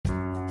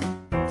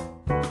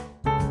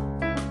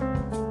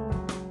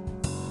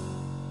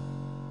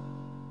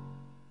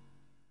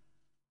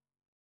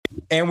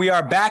And we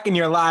are back in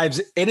your lives.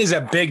 It is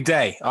a big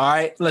day. All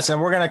right. Listen,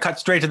 we're going to cut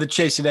straight to the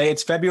chase today.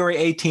 It's February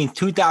 18th,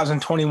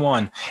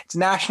 2021. It's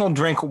National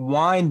Drink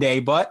Wine Day,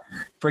 but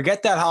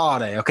forget that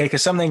holiday, okay?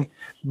 Because something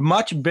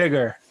much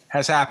bigger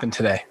has happened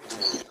today.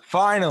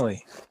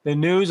 Finally, the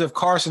news of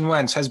Carson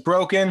Wentz has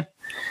broken.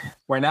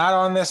 We're not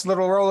on this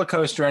little roller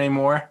coaster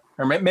anymore.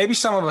 Or maybe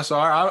some of us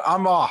are.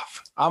 I'm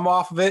off. I'm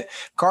off of it.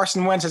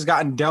 Carson Wentz has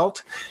gotten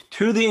dealt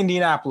to the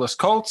Indianapolis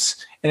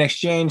Colts in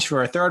exchange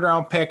for a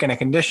third-round pick and a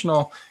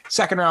conditional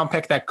second-round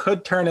pick that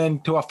could turn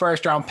into a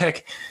first-round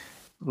pick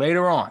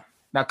later on.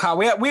 Now, Kyle,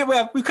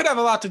 we could have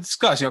a lot to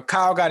discuss. You know,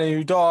 Kyle got a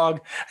new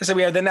dog. I said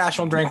we had the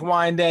National Drink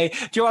Wine Day.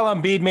 Joel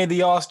Embiid made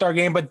the All-Star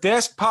game. But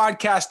this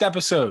podcast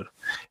episode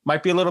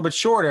might be a little bit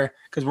shorter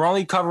because we're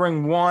only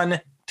covering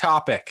one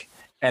topic,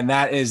 and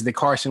that is the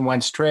Carson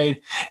Wentz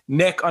trade.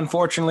 Nick,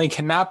 unfortunately,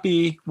 cannot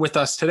be with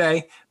us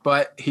today,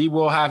 but he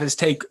will have his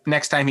take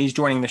next time he's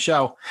joining the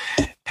show.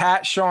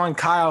 Pat, Sean,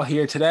 Kyle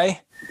here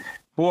today.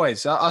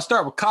 Boys, I'll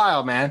start with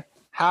Kyle, man.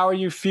 How are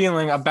you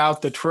feeling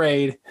about the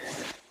trade?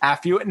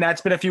 And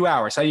that's been a few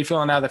hours. How are you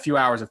feeling now that a few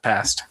hours have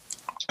passed?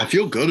 I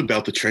feel good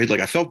about the trade.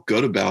 Like, I felt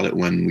good about it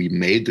when we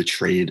made the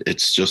trade.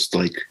 It's just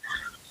like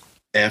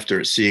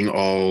after seeing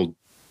all,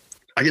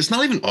 I guess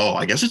not even all,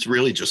 I guess it's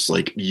really just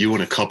like you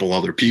and a couple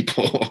other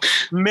people.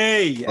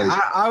 Me.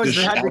 Like, I was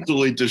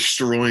absolutely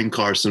destroying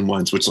Carson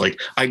Wentz, which, like,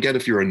 I get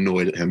if you're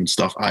annoyed at him and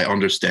stuff. I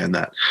understand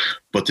that.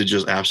 But to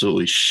just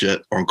absolutely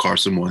shit on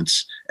Carson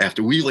Wentz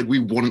after we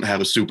wouldn't have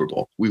a Super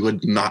Bowl. We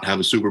would not have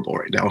a Super Bowl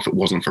right now if it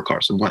wasn't for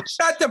Carson Wentz.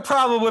 That's the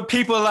problem with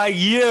people like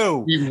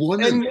you. We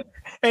wouldn't.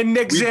 And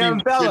Nick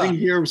Zambella. Sitting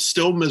here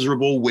still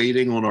miserable,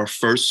 waiting on our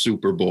first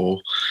Super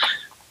Bowl.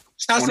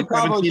 That's the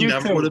problem with you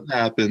never two. would have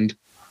happened.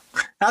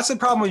 That's the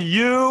problem with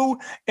you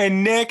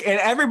and Nick and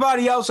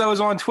everybody else that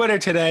was on Twitter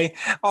today.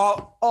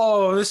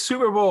 The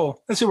Super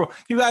Bowl.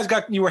 You guys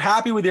you were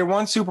happy with your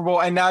one Super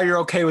Bowl, and now you're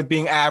okay with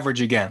being average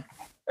again.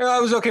 I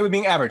was okay with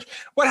being average.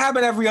 What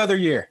happened every other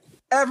year?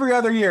 Every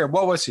other year,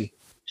 what was he?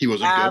 He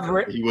was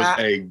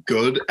a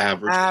good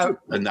average,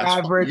 and that's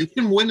average. You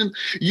can win in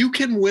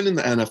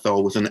the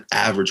NFL with an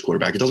average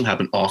quarterback. It doesn't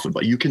happen often,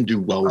 but you can do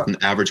well with an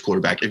average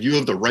quarterback. If you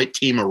have the right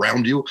team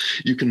around you,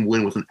 you can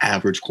win with an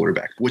average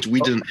quarterback, which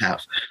we didn't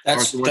have.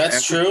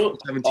 That's true.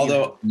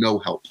 Although no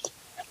help.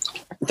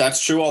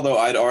 That's true. Although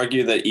I'd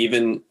argue that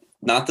even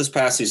not this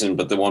past season,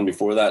 but the one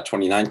before that,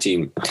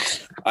 2019,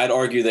 I'd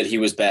argue that he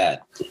was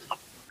bad.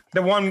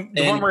 The one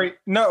where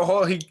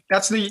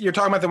you're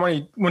talking about the one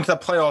he went to the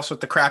playoffs with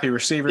the crappy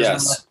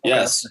receivers.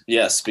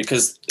 Yes.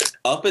 Because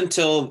up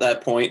until that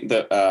point,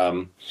 it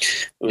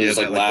was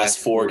last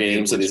four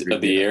games of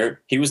the year,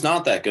 he was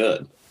not that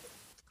good.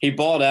 He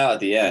balled out at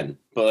the end,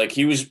 but like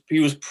he was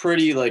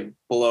pretty like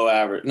below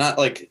average. Not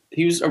like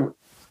he was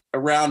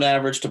around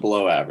average to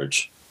below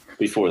average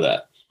before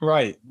that.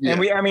 Right. Yeah.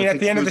 And at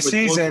the end of the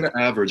season,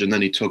 average, and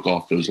then he took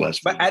off those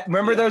last. But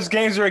remember those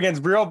games were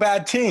against real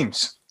bad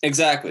teams.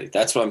 Exactly.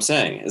 That's what I'm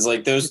saying. Is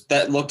like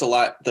that looked a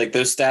lot like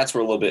those stats were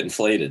a little bit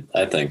inflated,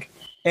 I think.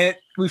 And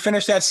we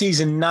finished that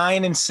season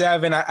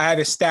 9-7. I had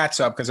his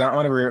stats up because I don't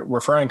want to be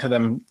referring to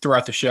them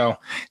throughout the show.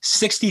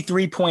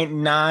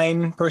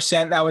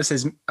 63.9%. That was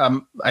his,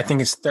 I think,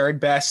 his third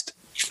best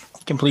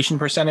completion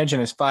percentage in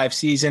his 5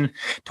 season.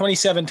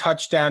 27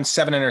 touchdowns,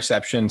 7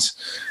 interceptions.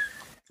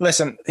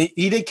 Listen,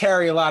 he did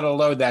carry a lot of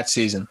load that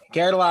season. He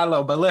carried a lot of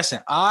load. But listen,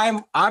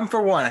 I'm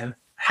for one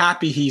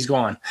happy he's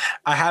gone.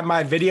 I had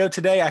my video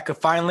today. I could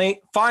finally,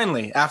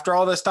 after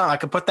all this time, I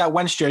could put that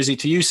Wentz jersey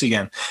to use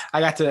again.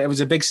 It was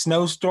a big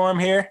snowstorm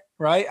here,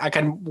 right? I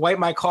can wipe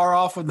my car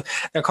off with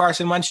the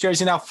Carson Wentz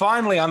jersey. Now,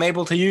 finally, I'm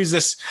able to use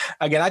this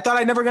again. I thought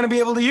I'd never going to be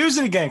able to use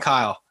it again,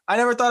 Kyle. I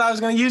never thought I was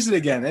going to use it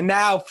again. And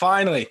now,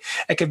 finally,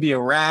 it could be a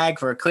rag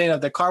for cleaning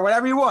up the car,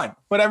 whatever you want.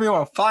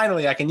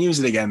 Finally, I can use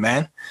it again,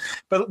 man.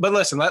 But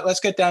listen, let's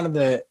get down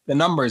to the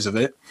numbers of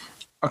it.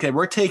 Okay,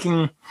 we're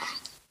taking...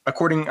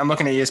 I'm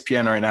looking at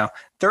ESPN right now,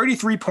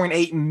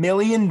 $33.8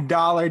 million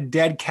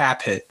dead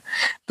cap hit.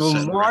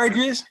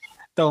 The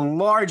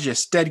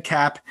largest dead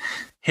cap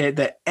hit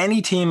that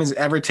any team has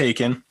ever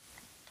taken.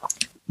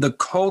 The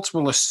Colts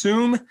will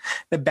assume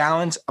the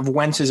balance of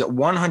Wentz's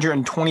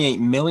 $128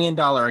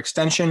 million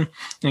extension,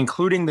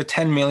 including the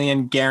 $10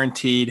 million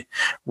guaranteed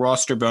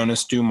roster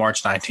bonus due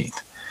March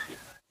 19th.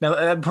 Now,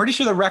 I'm pretty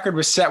sure the record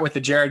was set with the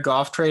Jared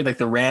Goff trade. Like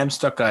the Rams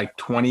took like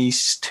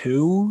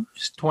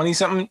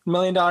 20-something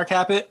million dollar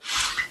cap hit.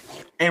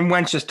 And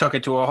Wentz just took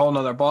it to a whole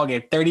nother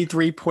ballgame.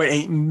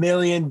 $33.8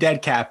 million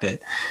dead cap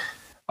hit.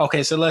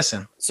 Okay, so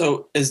listen.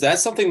 So is that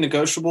something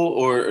negotiable,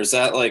 or is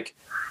that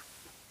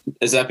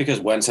because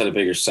Wentz had a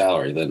bigger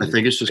salary than? I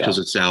think it's just because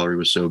its salary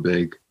was so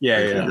big.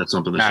 Yeah. That's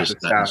something that's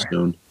just set in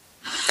stone.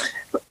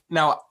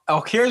 Now,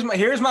 here's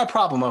my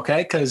problem,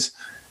 okay? Because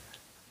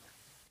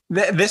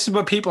this is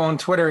what people on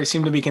Twitter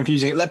seem to be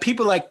confusing.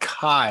 People like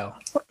Kyle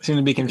seem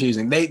to be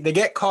confusing. They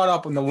get caught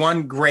up in the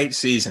one great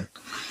season.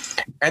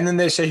 And then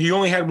they say he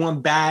only had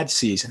one bad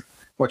season,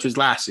 which was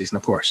last season,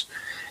 of course.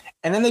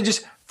 And then they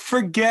just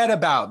forget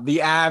about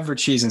the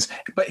average seasons.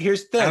 But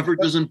here's the thing. Average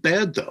isn't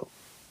bad, though.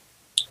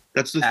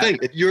 That's the thing.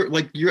 If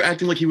you're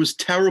acting like he was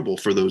terrible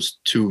for those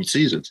 2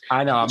 seasons.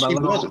 I know.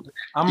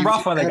 I'm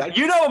rough on the guy.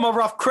 You know, I'm a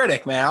rough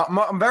critic, man.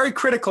 I'm very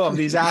critical of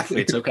these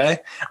athletes. Okay,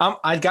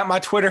 I got my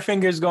Twitter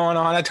fingers going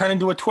on. I turn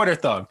into a Twitter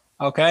thug.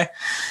 Okay.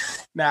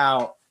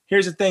 Now,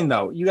 here's the thing,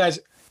 though. You guys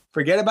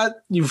you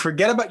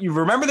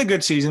remember the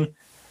good season.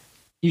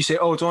 You say,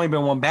 oh, it's only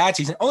been one bad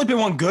season. Only been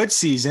one good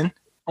season.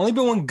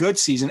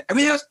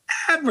 Everything else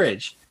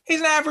average. He's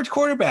an average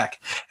quarterback,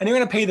 and you're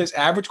going to pay this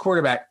average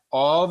quarterback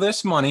all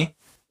this money.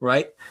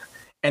 Right.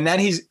 And then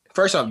he's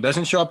first off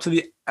doesn't show up to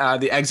the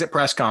exit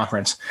press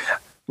conference.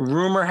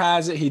 Rumor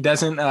has it he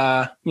doesn't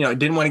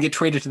didn't want to get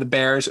traded to the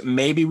Bears.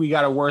 Maybe we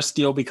got a worse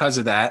deal because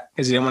of that,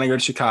 because he didn't want to go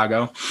to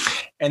Chicago.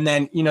 And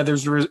then,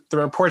 there's the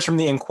reports from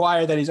the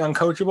Inquirer that he's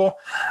uncoachable.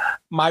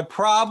 My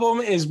problem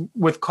is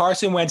with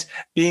Carson Wentz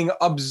being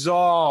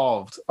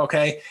absolved.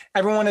 Okay.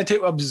 Everyone wanted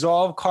to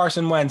absolve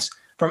Carson Wentz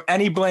from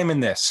any blame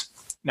in this.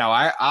 Now,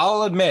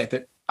 I'll admit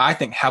that I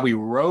think Howie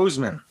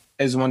Roseman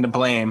is one to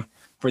blame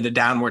for the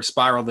downward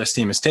spiral this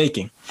team is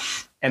taking.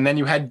 And then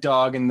you had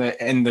Doug and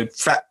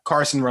the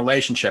Carson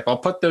relationship. I'll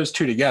put those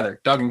two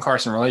together, Doug and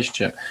Carson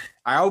relationship.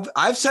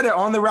 I've said it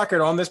on the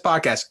record on this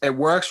podcast. It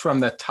works from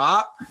the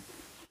top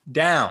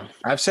down.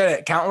 I've said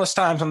it countless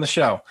times on the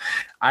show.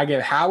 I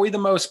give Howie the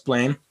most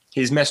blame.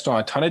 He's missed on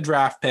a ton of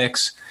draft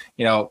picks.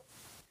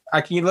 I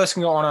can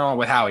listen go on and on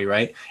with Howie,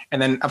 right?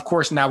 And then, of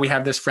course, now we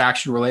have this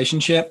fractured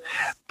relationship.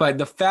 But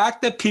the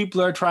fact that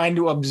people are trying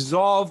to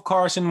absolve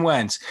Carson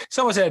Wentz,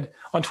 someone said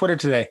on Twitter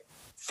today,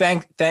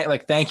 thank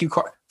you,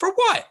 for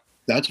what?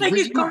 That's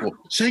reasonable.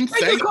 Saying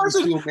thank you to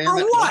a man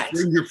that what?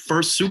 Win your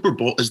first Super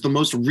Bowl is the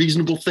most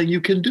reasonable thing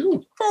you can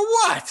do. For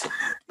what?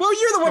 Well,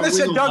 you're the one that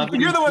said Doug.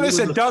 You're the one that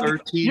said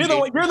Doug. You're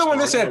the one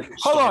that said.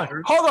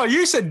 Hold on.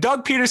 You said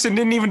Doug Peterson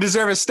didn't even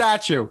deserve a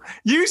statue.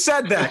 You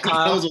said that,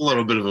 Kyle. That was a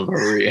little bit of a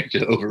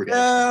overreaction.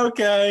 Yeah,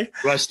 okay.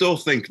 But I still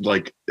think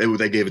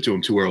they gave it to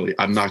him too early.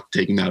 I'm not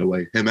taking that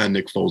away. Him and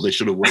Nick Foles, they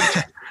should have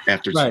waited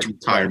after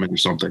retirement or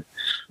something.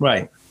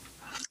 Right.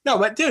 No,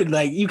 but dude,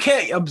 you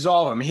can't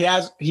absolve him. He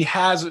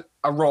has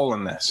a role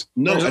in this.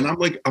 No, and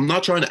I'm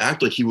not trying to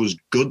act like he was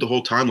good the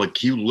whole time.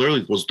 He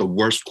literally was the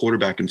worst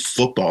quarterback in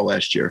football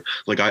last year.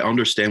 I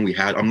understand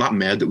I'm not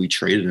mad that we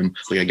traded him.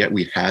 I get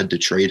we had to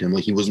trade him.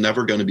 He was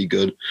never going to be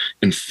good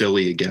in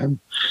Philly again.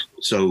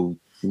 So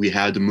we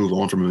had to move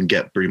on from him and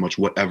get pretty much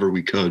whatever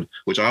we could,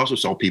 which I also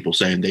saw people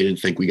saying they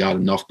didn't think we got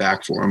enough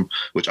back for him,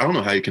 which I don't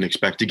know how you can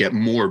expect to get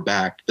more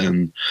back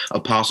than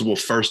a possible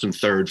first and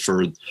third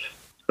for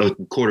a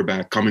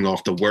quarterback coming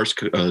off the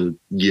worst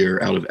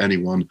year out of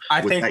anyone.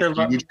 I think they're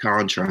huge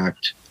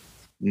contract,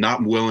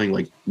 not willing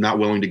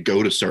to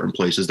go to certain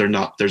places.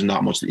 There's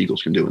not much the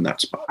Eagles can do in that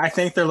spot. I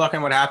think they're looking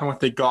at what happened with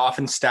the Goff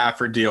and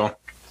Stafford deal.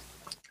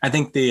 I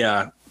think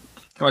didn't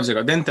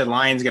the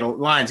Lions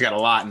got a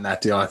lot in that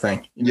deal? I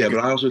think. Yeah, but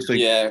I also think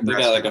they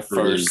got a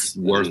first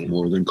worth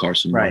more than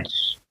Carson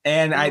Wentz.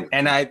 And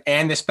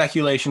the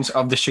speculations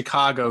of the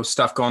Chicago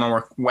stuff going on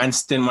where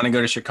Wentz didn't want to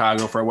go to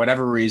Chicago for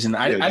whatever reason.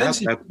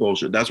 That's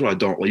bullshit. That's what I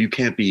don't. You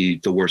can't be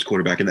the worst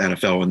quarterback in the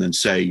NFL and then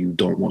say you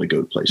don't want to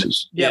go to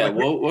places. Yeah,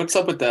 what's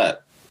up with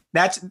that?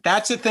 That's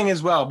the thing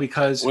as well,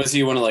 because was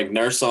he want to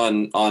nurse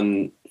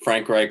on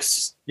Frank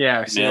Reich's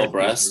male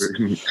breast?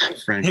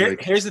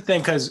 Here's the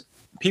thing, because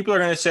people are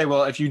going to say,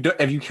 well, if you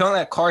can't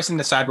let Carson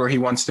decide where he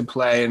wants to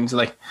play and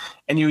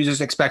you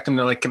just expect him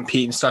to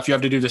compete and stuff, you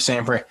have to do the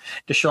same for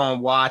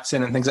Deshaun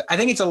Watson and things. I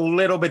think it's a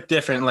little bit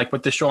different,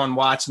 with Deshaun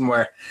Watson,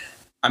 where,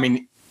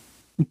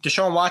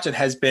 Deshaun Watson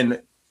has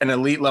been an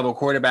elite level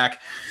quarterback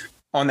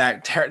on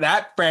that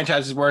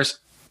franchise's worst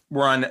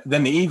run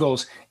than the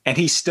Eagles, and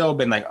he's still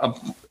been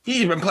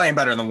he's been playing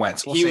better than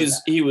Wentz.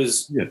 He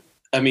was. Yeah.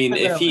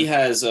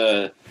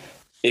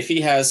 If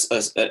he has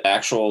an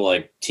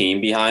actual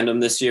team behind him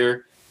this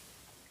year,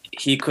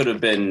 he could have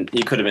been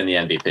the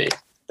MVP.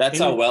 That's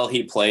how well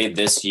he played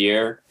this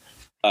year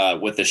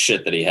with the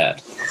shit that he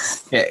had.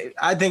 Yeah,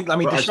 I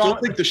still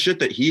think the shit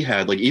that he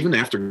had, even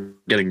after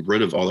getting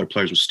rid of all their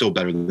players, was still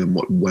better than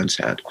what Wentz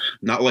had.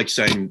 Not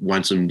saying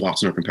Wentz and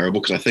Watson are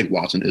comparable, because I think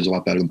Watson is a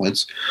lot better than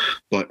Wentz.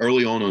 But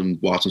early on in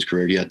Watson's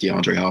career, he had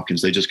DeAndre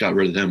Hopkins. They just got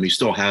rid of him. He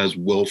still has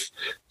for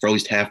at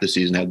least half the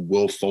season, had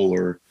Will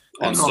Fuller.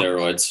 On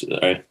steroids,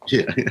 right?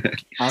 Yeah.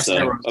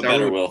 A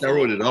better Will Fuller.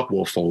 Steroided up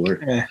Will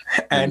Fuller. Yeah.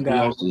 And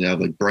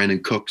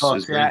Brandon Cooks.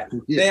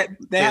 They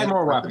had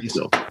more weapons.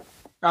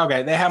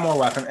 Okay, they have more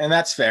weapons, and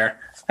that's fair.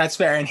 That's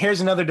fair. And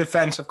here's another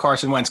defense of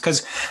Carson Wentz,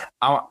 because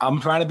I'm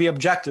trying to be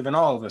objective in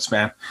all of this,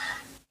 man.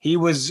 He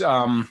was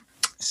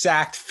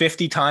sacked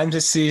 50 times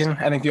this season.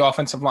 I think the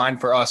offensive line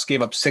for us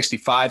gave up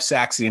 65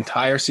 sacks the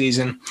entire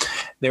season.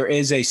 There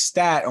is a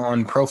stat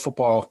on Pro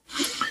Football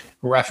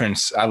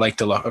Reference I like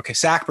to look. Okay,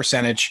 sack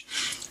percentage.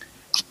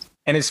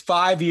 In his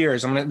 5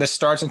 years, this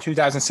starts in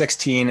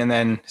 2016 and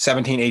then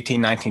 17,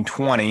 18, 19,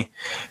 20.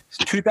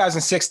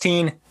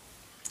 2016,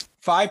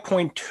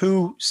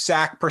 5.2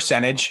 sack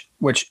percentage,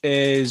 which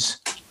is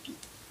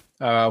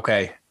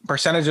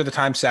percentage of the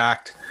time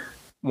sacked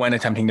when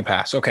attempting to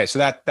pass. Okay, so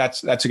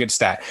that's a good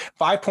stat.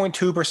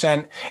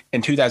 5.2%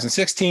 in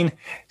 2016,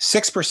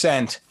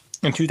 6%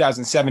 in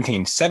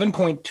 2017,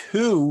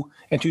 7.2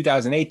 in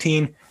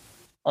 2018,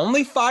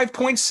 only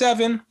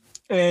 5.7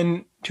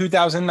 in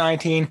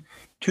 2019,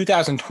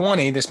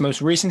 2020, this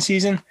most recent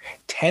season,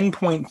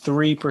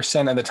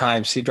 10.3% of the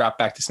times he dropped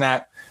back to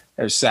snap,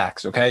 there's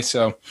sacks. Okay,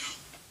 so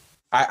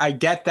I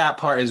get that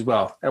part as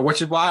well,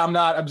 which is why I'm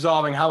not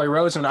absolving Howie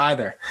Roseman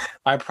either.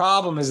 My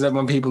problem is that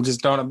when people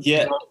just don't,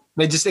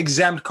 they just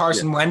exempt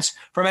Carson Wentz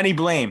from any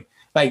blame.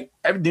 Like,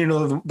 you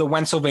know, the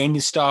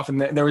Wentzylvania stuff,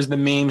 and there was the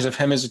memes of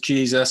him as a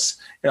Jesus.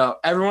 You know,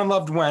 everyone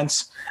loved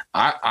Wentz.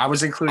 I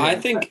was included.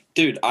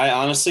 I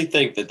honestly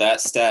think that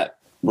stat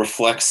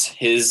reflects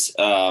his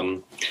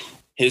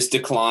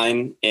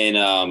decline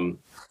in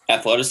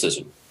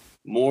athleticism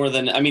more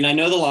than. I mean, I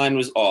know the line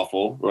was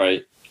awful,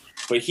 right?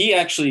 But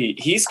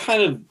he's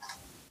kind of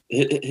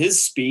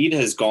his speed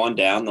has gone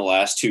down the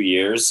last 2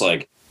 years,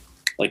 like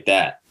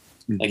that.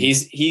 Mm-hmm. Like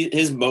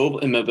his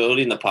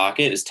mobility in the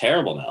pocket is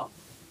terrible now.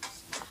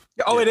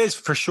 Oh, it is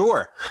for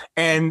sure.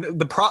 And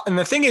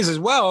the thing is as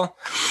well,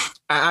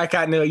 I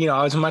got into, you know,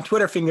 I was on my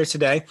Twitter fingers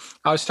today.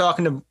 I was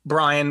talking to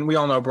Brian. We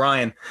all know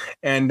Brian,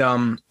 and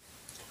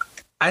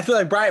I feel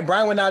like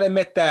Brian would not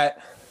admit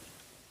that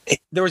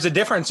there was a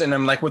difference in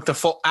him, like with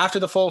after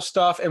the full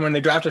stuff and when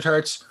they drafted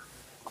Hurts.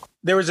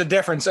 There was a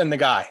difference in the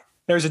guy.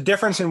 There was a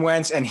difference in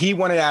Wentz, and he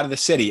wanted out of the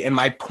city. And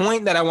my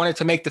point that I wanted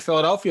to make to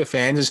Philadelphia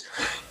fans is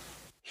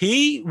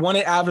he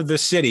wanted out of the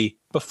city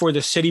before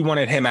the city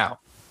wanted him out.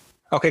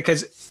 Okay,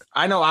 because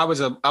I know I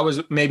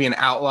was maybe an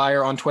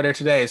outlier on Twitter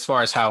today as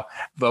far as how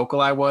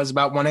vocal I was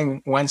about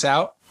wanting Wentz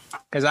out,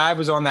 because I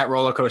was on that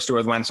roller coaster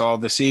with Wentz all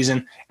the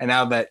season, and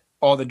now that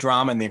all the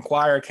drama and the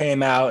Inquirer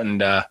came out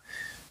and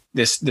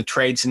the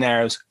trade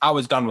scenarios, I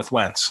was done with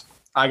Wentz.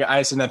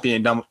 I just ended up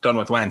being done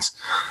with Wentz.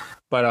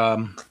 But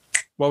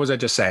what was I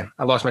just saying?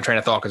 I lost my train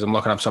of thought because I'm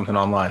looking up something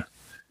online.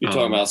 You're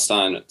talking about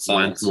Stein.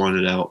 Wentz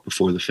wanted out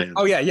before the fans.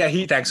 Oh,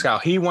 yeah. Thanks, Kyle.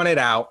 He wanted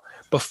out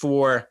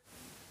before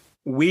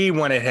we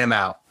wanted him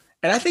out.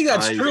 And I think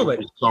that's true.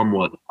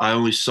 I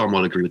only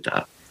somewhat agree with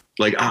that.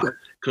 Like,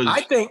 because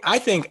I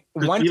think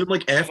even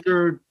like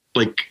after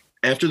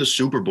the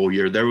Super Bowl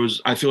year,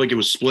 I feel like it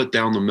was split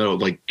down the middle.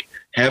 Like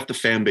half the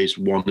fan base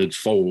wanted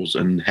Foles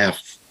and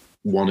half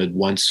wanted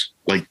Wentz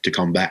to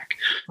come back.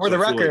 For the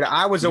record,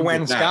 I was a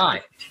Wentz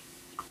guy.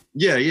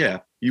 Yeah,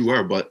 you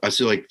were, but I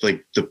feel like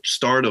the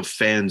start of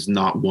fans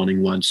not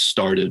wanting Wentz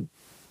started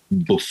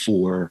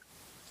before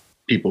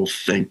people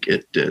think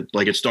it did.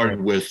 Like it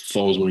started with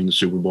Foles winning the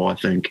Super Bowl, I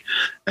think,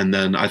 and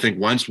then I think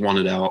Wentz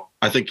wanted out.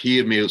 I think he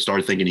immediately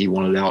started thinking he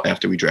wanted out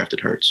after we drafted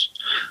Hurts.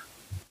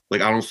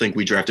 Like I don't think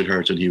we drafted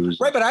Hurts and he was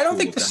right, but I don't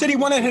think the city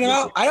wanted him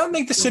out. I don't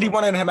think the city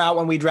wanted him out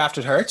when we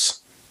drafted Hurts.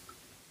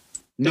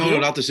 No,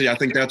 not the city. I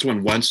think that's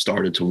when Wentz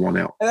started to want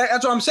out.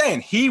 That's what I'm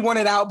saying. He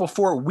wanted out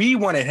before we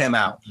wanted him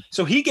out.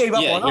 So he gave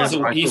up on us.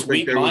 I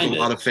think there was a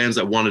lot of fans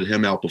that wanted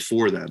him out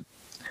before then.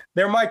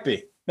 There might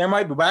be.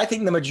 But I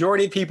think the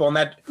majority of people, and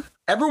that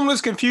everyone was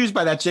confused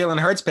by that Jalen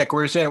Hurts pick. We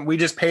were saying we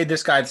just paid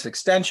this guy this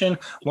extension.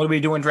 What are we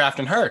doing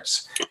drafting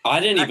Hurts? I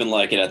didn't even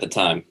like it at the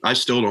time. I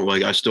still don't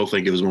like. I still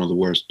think it was one of the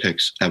worst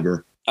picks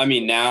ever. I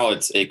mean, now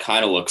it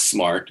kind of looks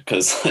smart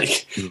because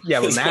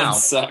well now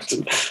sucked,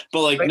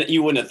 but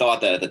you wouldn't have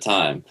thought that at the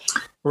time,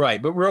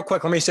 right? But real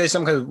quick, let me say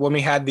something because when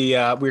we had we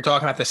were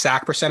talking about the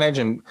sack percentage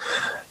and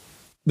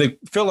the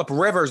Phillip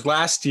Rivers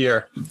last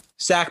year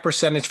sack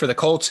percentage for the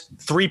Colts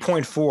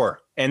 3.4,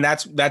 and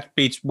that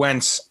beats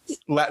Wentz.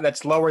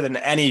 That's lower than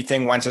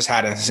anything Wentz has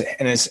had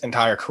in his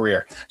entire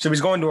career. So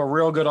he's going to a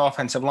real good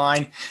offensive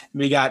line.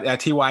 We got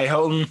T.Y.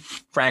 Hilton,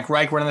 Frank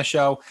Reich running the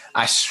show.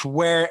 I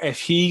swear if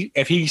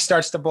he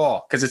starts the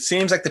ball, because it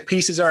seems like the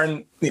pieces are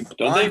in.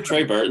 Don't they have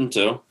Trey Burton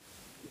too?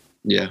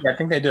 Yeah, I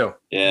think they do.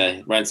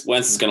 Yeah, Wentz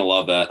is gonna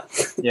love that.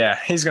 Yeah,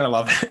 he's gonna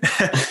love it.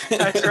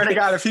 I swear to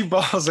God, if he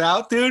balls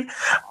out, dude.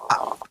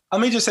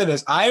 Let me just say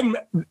this: I'm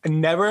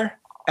never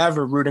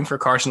ever rooting for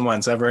Carson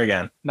Wentz ever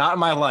again. Not in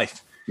my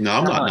life. No,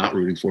 I'm not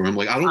rooting for him.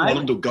 Like I don't want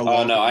him to go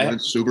win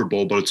Super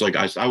Bowl, but it's like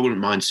I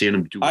wouldn't mind seeing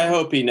him do. I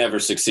hope he never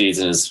succeeds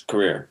in his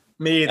career.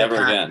 Me either. Ever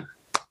again.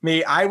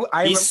 Me,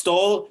 he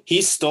stole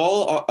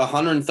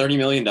 $130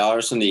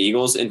 million from the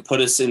Eagles and put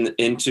us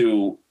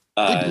into.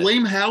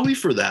 Blame Howie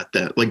for that.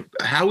 Then, like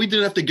Howie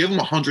didn't have to give him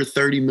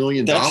 $130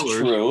 million. That's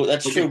true.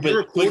 That's true. If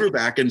you're a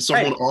quarterback and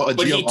someone a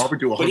GM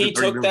offered you $130 million,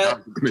 you're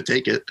going to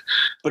take it.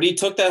 But he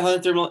took that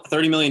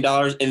 $130 million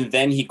and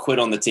then he quit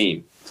on the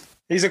team.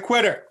 He's a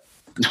quitter.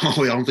 No,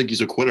 I don't think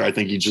he's a quitter. I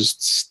think he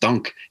just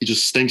stunk. He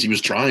just stinks. He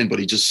was trying, but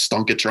he just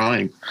stunk at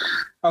trying.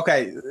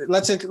 Okay,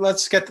 let's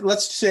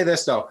say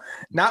this though.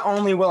 Not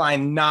only will I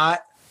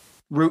not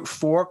root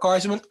for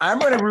Carson, I'm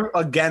going to root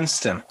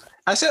against him.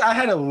 I said I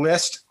had a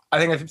list. I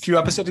think a few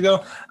episodes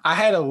ago, I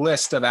had a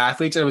list of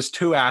athletes. It was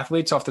 2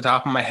 athletes off the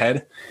top of my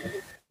head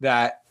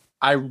that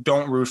I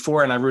don't root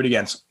for and I root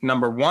against.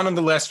 Number 1 on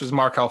the list was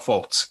Markelle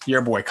Fultz,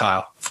 your boy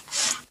Kyle.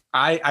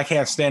 I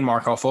can't stand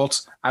Markelle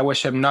Fultz. I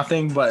wish him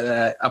nothing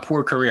but a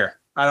poor career.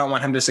 I don't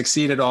want him to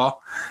succeed at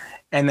all.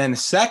 And then the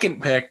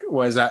second pick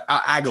was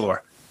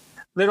Aguilar.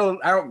 I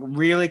don't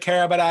really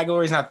care about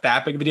Aguilar. He's not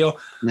that big of a deal.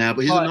 Nah,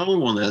 but he's another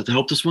one that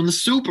helped us win the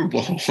Super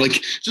Bowl.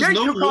 Like, just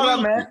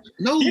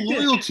no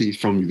loyalty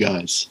from you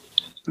guys.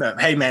 No,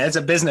 hey man, it's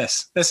a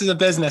business. This is a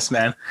business,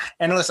 man.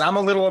 And listen, I'm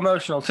a little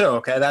emotional too.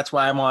 Okay, that's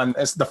why I'm on.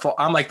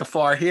 I'm like the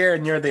far here,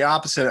 and you're the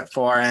opposite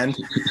far end.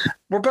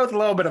 We're both a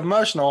little bit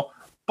emotional,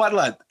 but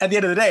look, at the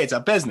end of the day, it's a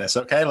business.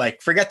 Okay,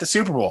 like forget the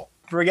Super Bowl,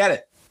 forget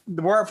it.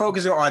 We're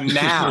focusing on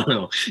now.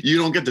 No, you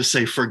don't get to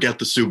say forget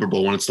the Super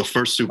Bowl when it's the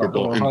first Super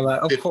Bowl. Of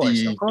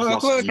course.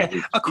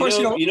 Okay. Of course,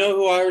 you know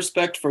who I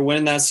respect for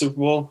winning that Super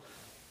Bowl?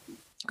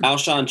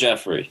 Alshon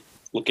Jeffrey,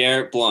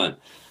 LeGarrette Blount,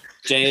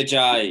 Jay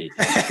Ajayi.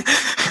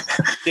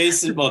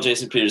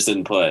 Jason Peters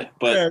didn't play,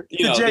 but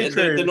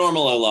the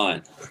normal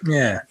O-line.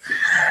 Yeah.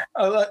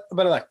 But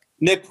look.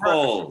 Nick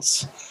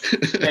Foles.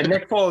 Yeah,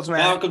 Nick Foles, man.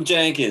 Malcolm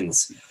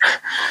Jenkins.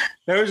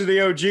 Those are the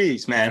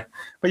OGs, man.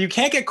 But you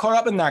can't get caught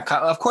up in that.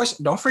 Of course,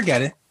 don't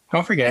forget it.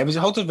 Don't forget it. It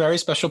holds a very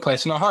special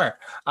place in our heart.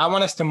 I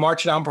want us to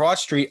march down Broad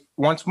Street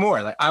once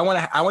more. Like I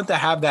want to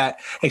have that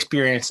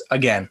experience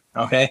again.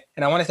 Okay.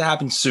 And I want it to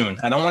happen soon.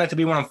 I don't want it to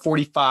be when I'm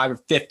 45 or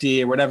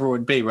 50 or whatever it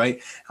would be, right?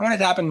 I want it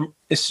to happen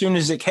as soon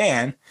as it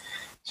can.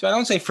 So I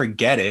don't say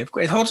forget it.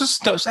 It holds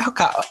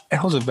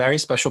a very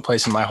special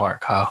place in my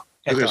heart, Kyle.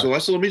 Okay, so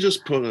let me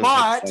just put a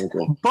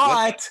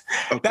But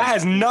that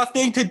has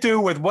nothing to do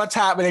with what's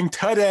happening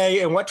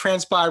today and what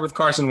transpired with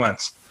Carson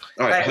Wentz.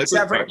 All right,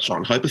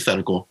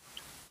 hypothetical.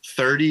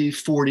 30,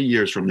 40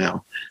 years from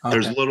now,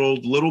 there's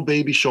little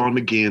baby Sean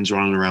McGeehan's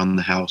running around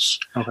the house.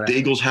 Okay. The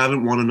Eagles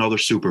haven't won another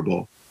Super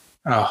Bowl.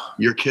 Oh.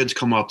 Your kids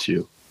come up to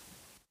you.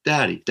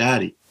 Daddy,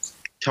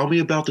 tell me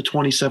about the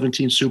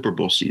 2017 Super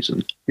Bowl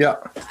season. Yeah.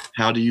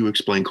 How do you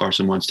explain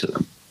Carson Wentz to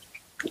them?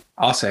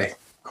 I'll say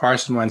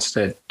Carson Wentz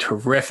did a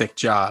terrific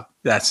job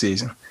that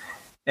season.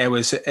 It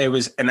was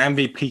an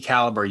MVP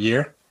caliber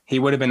year. He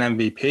would have been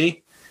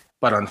MVP,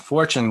 but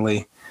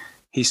unfortunately,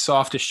 he's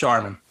soft as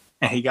Charmin,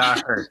 and he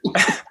got hurt.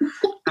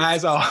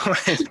 As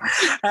always,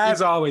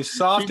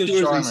 soft as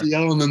Charmin.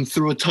 ACL and then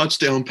threw a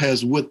touchdown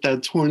pass with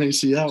that torn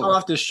ACL.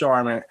 Soft as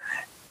Charmin.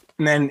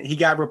 And then he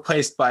got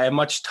replaced by a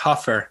much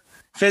tougher,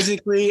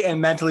 physically and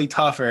mentally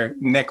tougher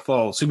Nick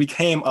Foles, who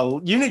became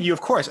you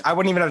of course, I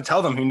wouldn't even have to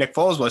tell them who Nick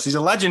Foles was. He's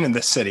a legend in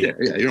this city.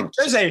 Yeah, you know.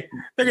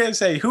 They're going to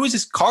say, who is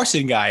this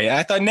Carson guy?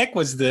 I thought Nick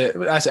was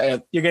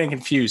you're getting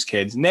confused,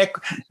 kids.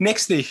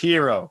 Nick's the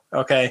hero,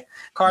 okay?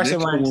 Carson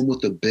Nick's the one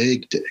with the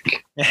big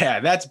dick. Yeah,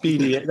 that's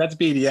BDN. That's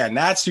BDN.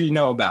 That's who you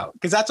know about,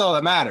 because that's all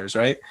that matters,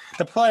 right?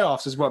 The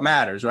playoffs is what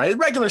matters, right?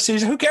 Regular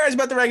season, who cares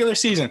about the regular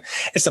season?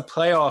 It's the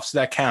playoffs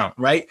that count,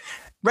 right?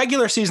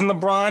 Regular season,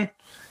 LeBron,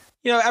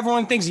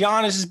 everyone thinks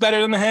Giannis is better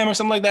than him or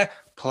something like that.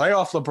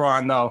 Playoff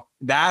LeBron, though,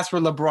 that's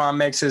where LeBron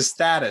makes his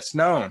status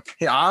known.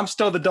 I'm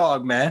still the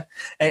dog, man.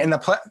 And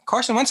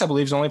Carson Wentz, I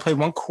believe, has only played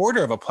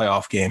 1/4 of a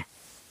playoff game.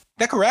 Is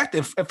that correct?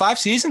 If 5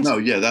 seasons? No,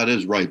 yeah, that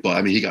is right. But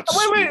I mean, he got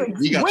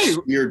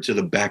speared to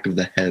the back of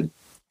the head.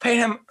 Paid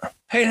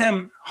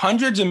him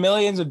hundreds of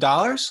millions of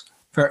dollars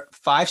for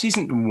 5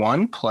 seasons,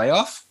 1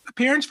 playoff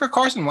appearance for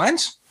Carson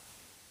Wentz.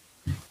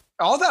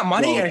 All that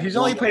money, and he's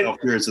only played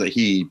appearance that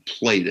he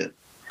played it.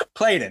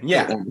 Played in,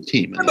 yeah. On the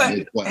team.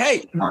 But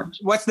hey,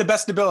 what's the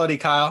best ability,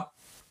 Kyle?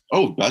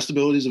 Oh, best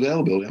ability is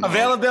availability.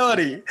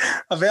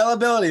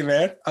 Availability,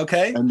 man.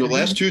 Okay. And the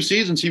last 2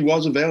 seasons, he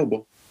was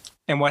available.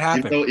 And what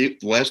happened?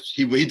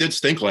 He did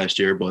stink last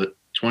year, but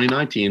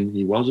 2019,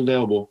 he was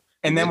available.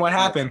 And then what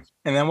happened?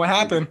 We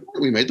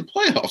made the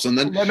playoffs, and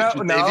then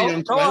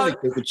Davion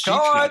Clowney took a cheap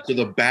shot to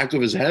the back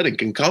of his head and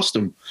concussed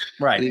him.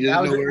 Right.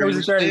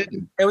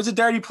 It was a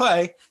dirty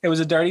play.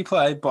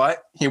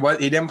 But he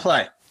didn't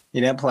play.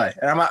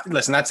 And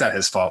listen, that's not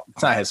his fault.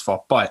 It's not his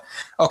fault. But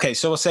okay,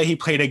 so we'll say he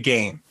played a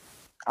game.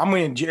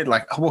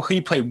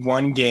 He played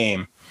 1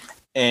 game,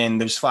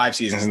 and there's 5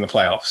 seasons in the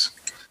playoffs.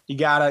 You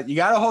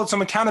gotta hold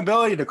some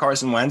accountability to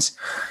Carson Wentz.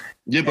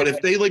 Yeah, but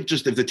if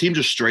the team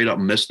just straight up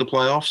missed the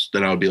playoffs,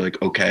 then I would be like,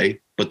 okay.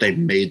 But they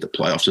made the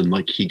playoffs,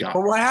 and he got.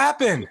 But what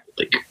happened?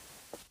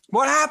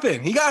 What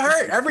happened? He got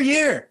hurt every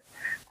year.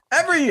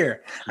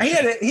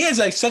 He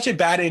has such a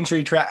bad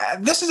injury track.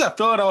 This is a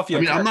Philadelphia.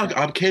 I mean,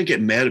 I can't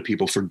get mad at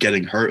people for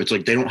getting hurt. It's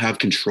like they don't have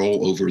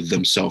control over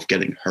themselves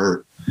getting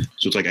hurt.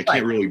 So it's like I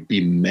can't really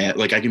be mad.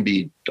 Like I can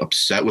be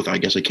upset with. I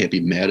guess I can't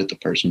be mad at the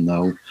person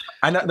though.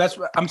 I know that's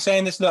what I'm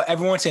saying. This though,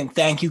 everyone's saying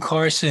thank you,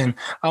 Carson.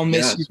 I'll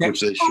miss you.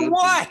 For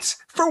what?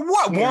 For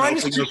what? One?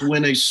 Just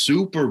win a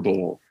Super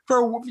Bowl.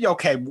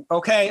 Okay.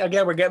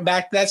 Again, we're getting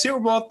back to that Super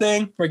Bowl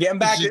thing. We're getting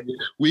back to.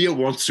 We have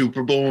 1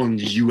 Super Bowl,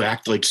 and you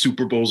act like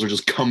Super Bowls are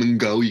just come and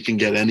go. You can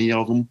get any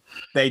of them.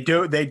 They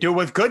do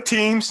with good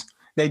teams.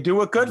 They do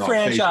with good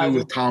franchises. They do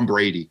with Tom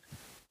Brady.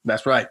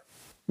 That's right.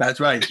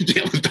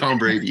 With Tom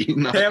Brady.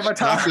 Not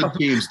the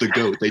teams, the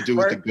GOAT. They do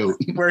with the GOAT.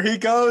 Where he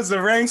goes,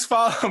 the rings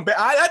follow.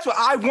 That's what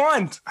I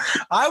want.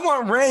 I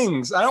want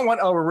rings. I don't want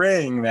a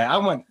ring, man. I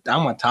want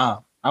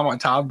Tom. I want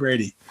Tom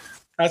Brady.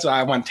 That's why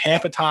I want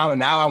Tampa Tom, and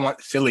now I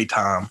want Philly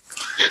Tom.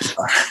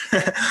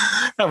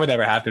 That would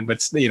never happen,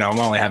 but I'm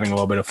only having a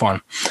little bit of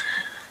fun.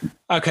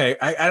 Okay,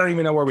 I don't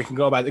even know where we can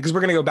go about it because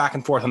we're going to go back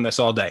and forth on this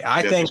all day.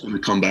 I think.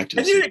 Come back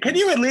to can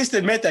you at least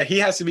admit that he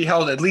has to be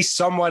held at least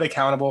somewhat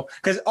accountable?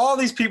 Because all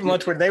these people on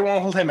Twitter, they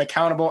won't hold him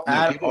accountable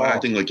at people all.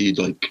 Acting like he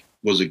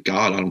was a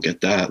god. I don't get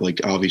that.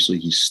 Like obviously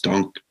he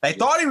stunk. They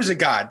thought he was a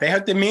god. They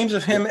had the memes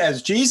of him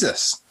as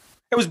Jesus.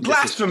 It was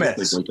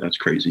blasphemous. Like that's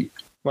crazy.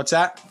 What's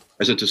that?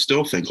 I said to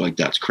still think like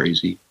that's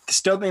crazy. To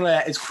still think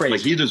like that is crazy.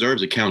 Like he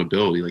deserves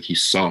accountability. Like he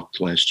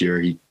sucked last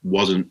year. He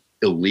wasn't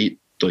elite.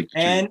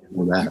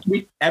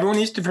 Everyone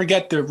needs to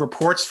forget the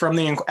reports from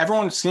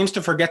everyone seems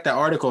to forget the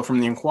article from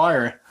the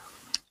Inquirer.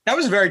 That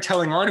was a very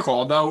telling article,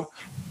 although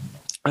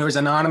there was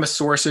anonymous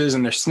sources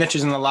and there's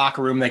snitches in the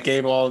locker room that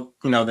gave all,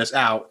 this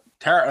out.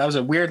 That was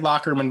a weird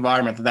locker room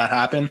environment that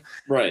happened.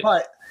 Right.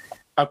 But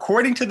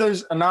according to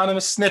those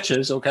anonymous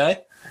snitches,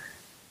 okay,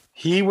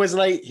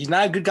 he's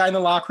not a good guy in the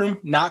locker room,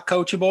 not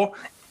coachable.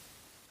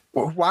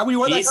 Why would you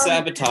want that? He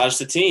sabotaged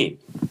the team.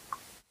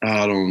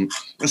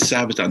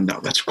 Sabotage. No,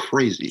 that's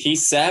crazy. He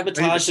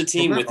sabotaged the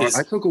team with his.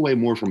 I took away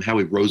more from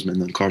Howie Roseman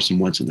than Carson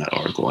Wentz in that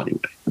article anyway.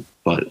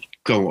 But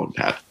go on,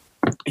 Pat.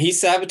 He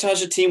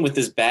sabotaged the team with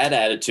his bad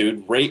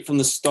attitude right from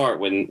the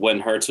start when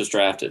Hurts was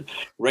drafted.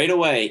 Right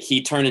away,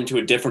 he turned into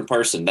a different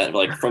person.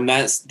 From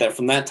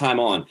that time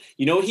on,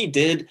 you know what he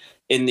did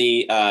in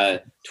the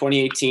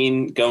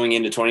 2018 going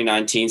into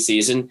 2019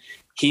 season?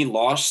 He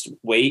lost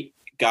weight,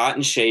 got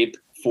in shape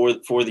for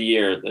the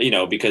year.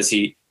 Because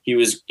he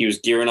was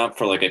gearing up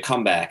for like a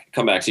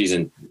comeback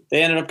season.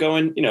 They ended up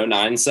going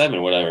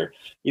 9-7, whatever.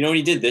 You know what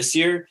he did this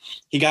year?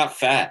 He got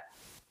fat.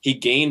 He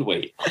gained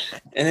weight,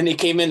 and then he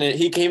came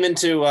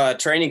into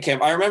training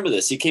camp. I remember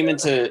this. He came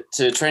into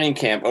training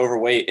camp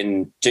overweight,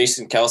 and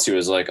Jason Kelce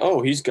was like,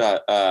 "Oh, he's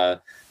got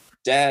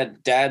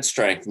dad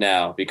strength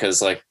now,"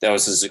 because like that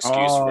was his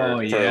excuse for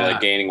like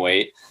gaining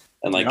weight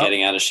and like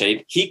getting out of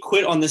shape. He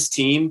quit on this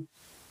team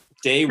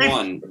day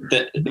one,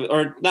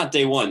 or not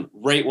day one,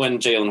 right when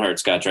Jalen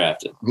Hurts got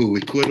drafted. He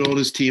quit on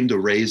his team to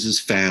raise his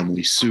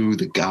family, sue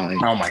the guy.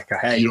 Oh my God.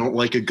 Hey. You don't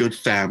like a good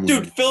family.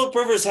 Dude, Phillip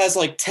Rivers has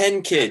like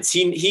 10 kids.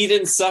 He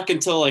didn't suck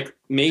until like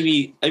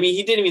he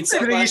didn't even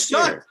suck last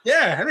year.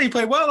 Yeah, I think he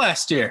played well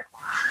last year.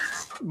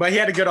 But he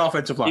had a good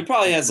offensive line. He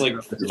probably has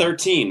like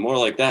 13, more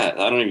like that.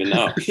 I don't even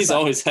know. He's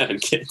always having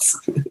kids.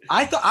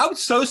 I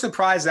was so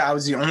surprised that I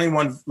was the only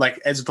one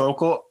like as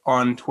vocal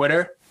on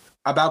Twitter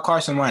about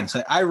Carson Wentz.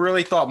 I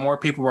really thought more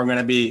people were going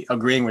to be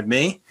agreeing with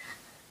me,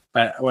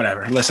 but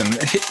whatever. Listen,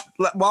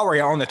 while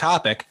we're on the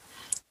topic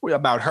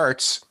about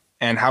Hurts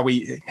and how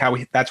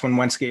that's when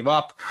Wentz gave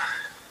up.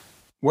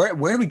 Where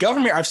do we go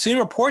from here? I've seen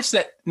reports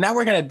that now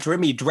we're going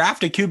to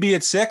draft a QB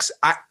at 6.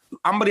 I'm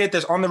going to get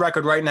this on the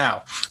record right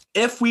now.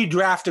 If we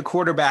draft a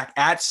quarterback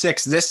at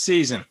 6 this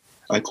season,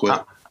 I quit.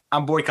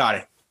 I'm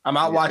boycotting. I'm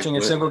not watching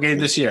a single game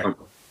this year.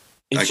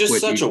 It's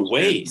just such a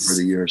waste for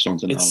the year or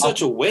something. It's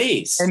such a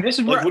waste. And this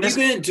is where, what are you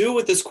going to do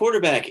with this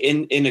quarterback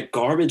in a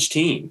garbage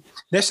team?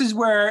 This is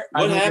where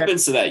what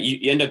happens to that?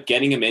 You end up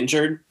getting him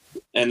injured,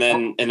 and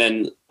then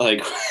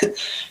like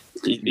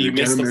you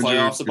miss the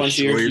playoffs a bunch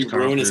of years. You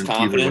ruin his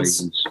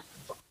confidence.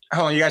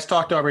 Oh, you guys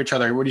talked over each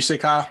other. What do you say,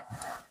 Kyle?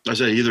 I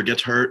say either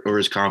gets hurt or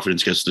his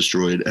confidence gets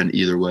destroyed, and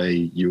either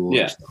way, you will.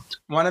 Yeah,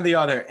 one or the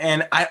other.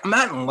 And I'm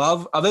not in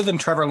love, other than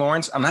Trevor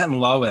Lawrence. I'm not in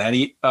love with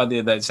any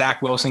the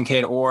Zach Wilson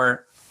kid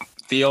or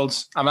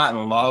Fields. I'm not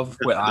in love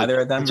with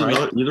either of them.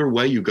 Right? Either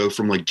way, you go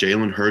from like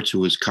Jalen Hurts,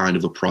 who is kind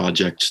of a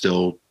project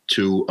still,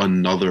 to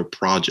another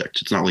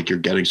project. It's not like you're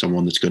getting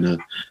someone that's going to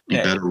be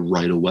better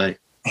right away.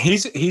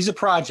 He's a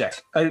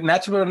project, and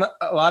that's what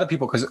a lot of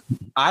people. Because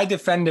I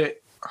defended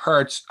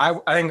Hurts.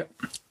 I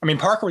mean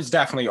Parker was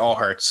definitely all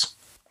Hurts.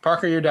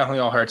 Parker, you're definitely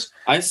all Hurts.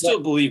 I still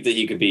believe that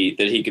he could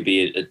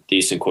be a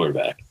decent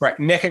quarterback. Right,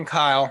 Nick and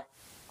Kyle,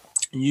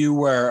 you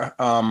were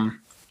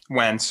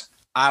Wentz.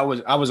 I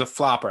was a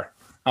flopper.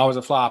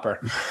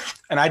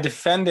 And I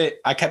defended.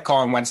 I kept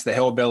calling Wentz the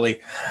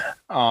hillbilly,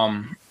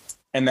 and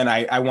then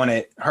I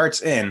wanted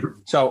Hurts in.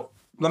 So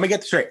let me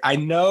get this straight. I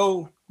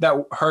know that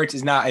Hurts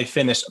is not a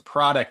finished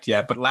product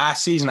yet, but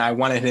last season I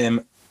wanted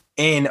him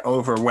in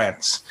over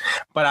Wentz.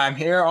 But I'm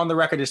here on the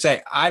record to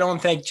say I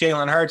don't think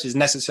Jalen Hurts is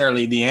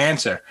necessarily the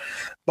answer.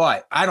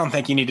 But I don't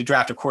think you need to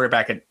draft a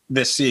quarterback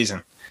this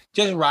season.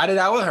 Just ride it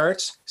out with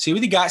Hurts. See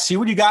what you got. See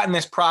what you got in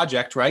this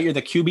project, right? You're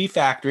the QB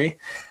factory.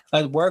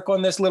 Let's work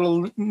on this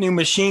little new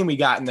machine we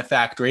got in the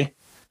factory.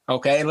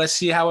 Okay, and let's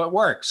see how it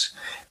works.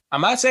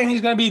 I'm not saying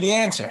he's going to be the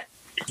answer,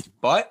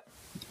 but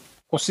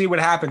we'll see what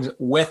happens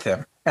with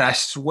him. And I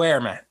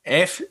swear, man,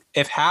 if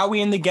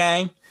Howie and the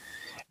gang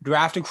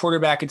draft a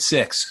quarterback at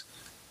 6,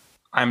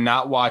 I'm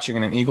not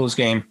watching an Eagles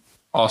game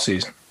all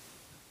season.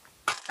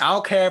 I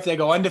don't care if they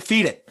go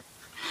undefeated.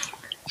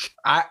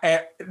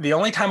 The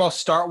only time I'll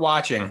start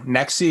watching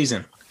next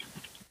season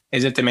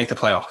is if they make the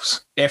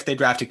playoffs. If they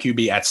draft a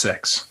QB at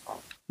 6,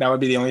 that would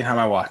be the only time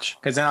I watch.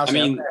 Because then I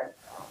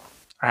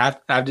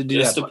have to do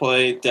just that. To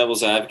play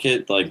devil's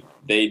advocate, like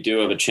they do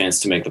have a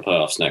chance to make the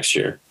playoffs next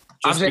year.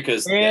 Just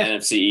because the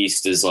NFC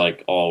East is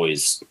like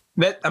always.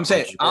 I'm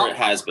saying it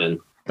has been.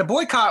 The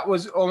boycott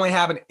was only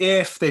happening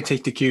if they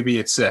take the QB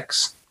at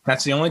 6.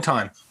 That's the only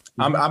time.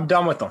 I'm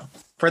done with them.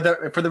 For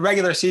the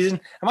regular season,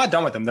 I'm not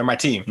done with them. They're my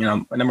team,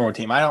 my number one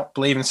team. I don't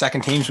believe in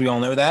second teams. We all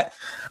know that.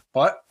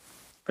 But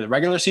for the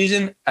regular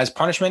season, as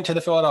punishment to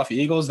the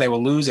Philadelphia Eagles, they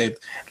will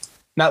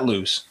not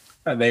lose.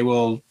 They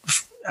will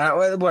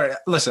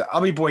listen,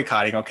 I'll be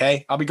boycotting,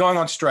 okay? I'll be going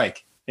on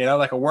strike,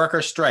 like a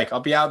worker strike. I'll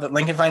be out at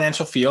Lincoln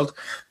Financial Field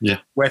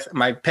with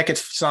my picket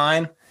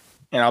sign,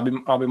 and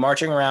I'll be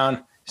marching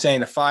around saying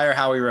to fire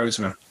Howie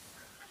Roseman.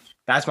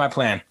 That's my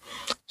plan.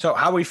 So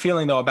how are we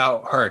feeling, though,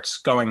 about Hurts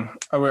going?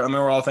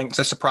 We're all thinking, is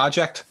this a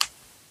project?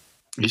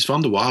 He's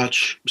fun to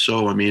watch.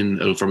 So,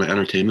 from an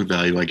entertainment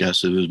value, I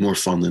guess it was more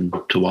fun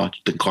to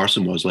watch than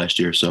Carson was last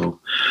year. So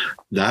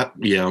that,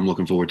 I'm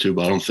looking forward to,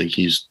 but I don't think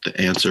he's the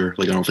answer.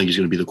 I don't think he's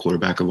going to be the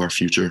quarterback of our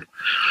future.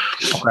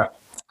 Okay.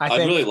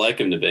 I'd really like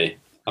him to be.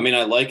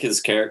 I like his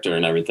character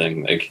and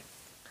everything.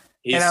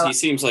 He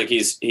seems like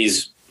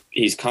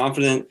he's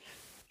confident.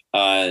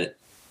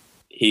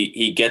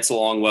 He gets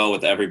along well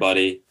with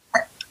everybody.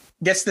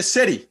 Gets the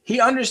city. He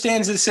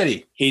understands the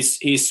city.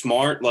 He's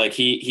smart.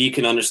 He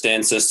can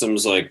understand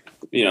systems.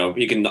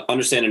 He can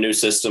understand a new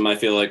system, I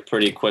feel like,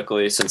 pretty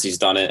quickly since he's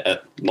done it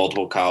at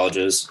multiple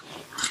colleges.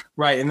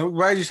 Right. And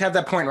I just have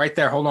that point right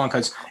there. Hold on,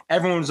 because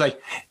everyone's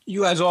like,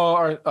 you guys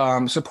all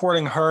are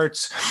supporting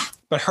Hurts.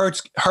 But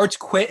Hurts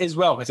quit as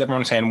well, because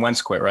everyone's saying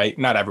Wentz quit, right?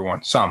 Not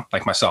everyone. Some,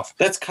 like myself.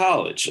 That's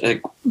college.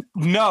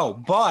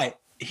 No, but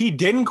he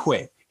didn't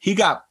quit. He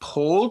got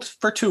pulled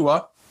for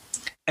Tua.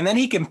 And then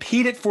he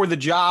competed for the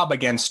job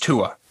against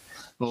Tua,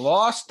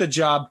 lost the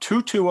job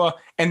to Tua,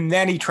 and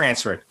then he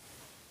transferred.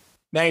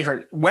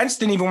 Wentz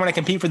didn't even want to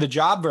compete for the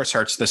job versus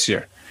Hurts this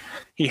year.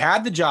 He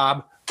had the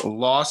job,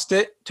 lost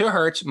it to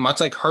Hurts, much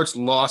like Hurts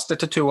lost it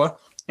to Tua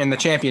in the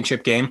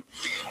championship game.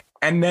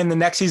 And then the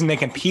next season they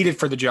competed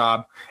for the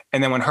job.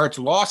 And then when Hurts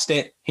lost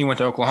it, he went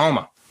to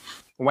Oklahoma.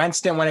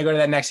 Wentz didn't want to go to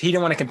that next. He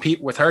didn't want to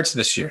compete with Hurts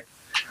this year.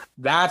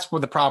 That's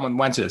what the problem with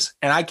Wentz is.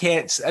 And I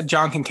can't –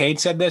 John Kincaid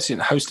said this,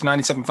 host of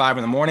 97.5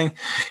 in the morning.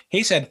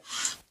 He said,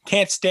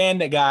 can't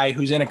stand a guy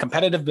who's in a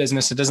competitive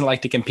business that doesn't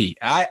like to compete.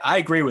 I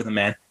agree with him,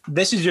 man.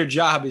 This is your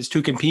job, is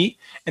to compete.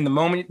 And the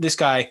moment this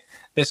guy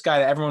that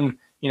everyone,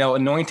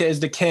 anointed as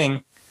the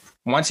king,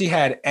 once he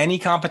had any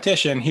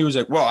competition, he was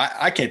like, well,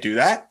 I can't do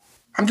that.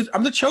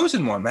 I'm the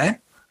chosen one, man.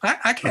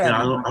 I can't.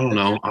 I don't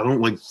know. I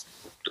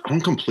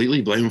don't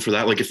completely blame him for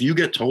that. If you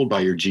get told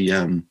by your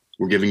GM –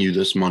 we're giving you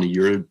this money.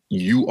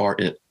 You are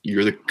it.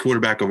 You're the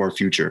quarterback of our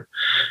future.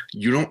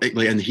 You don't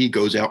and he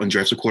goes out and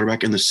drafts a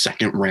quarterback in the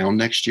second round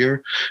next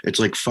year. It's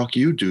like, fuck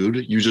you,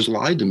 dude. You just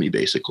lied to me,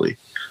 basically.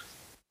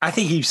 I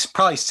think he's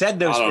probably said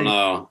those things. I don't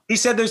know. He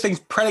said those things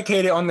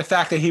predicated on the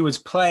fact that he was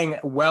playing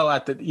well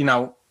at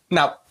the,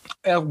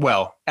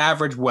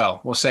 average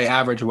well. We'll say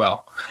average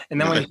well.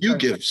 And then when you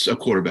give a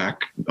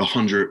quarterback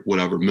 100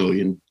 whatever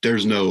million,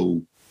 there's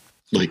no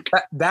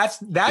that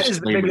is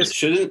the biggest.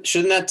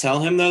 Shouldn't that tell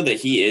him though that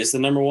he is the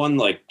number one?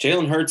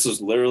 Jalen Hurts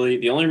was literally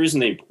the only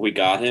reason we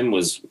got him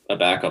was a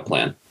backup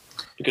plan,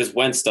 because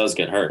Wentz does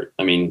get hurt.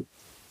 And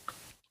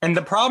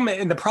the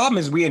problem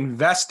is we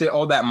invested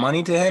all that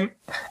money to him,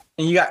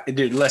 and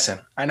dude. Listen,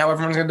 I know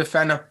everyone's gonna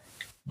defend him.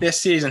 This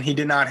season, he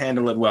did not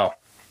handle it well.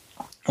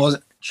 Was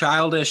it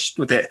childish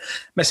with it,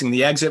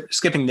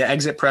 skipping the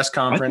exit press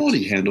conference? I thought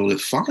he handled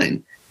it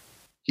fine.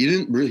 He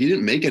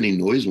didn't make any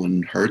noise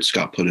when Hurts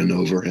got put in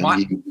over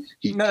him.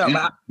 He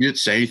didn't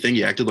say anything.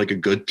 He acted like a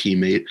good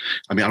teammate.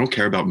 I don't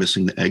care about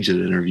missing the exit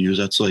interviews.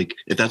 That's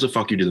if that's a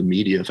fuck you to the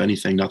media, if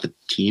anything, not the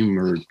team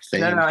or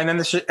fans. No.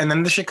 And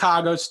then the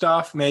Chicago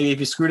stuff. Maybe if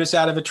you screwed us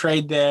out of a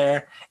trade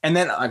there, and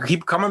then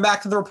keep coming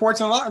back to the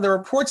reports in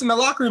the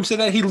locker room say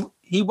that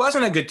he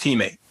wasn't a good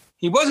teammate.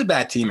 He was a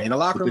bad teammate. The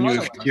locker room.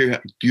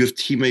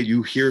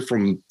 You hear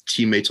from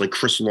teammates like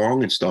Chris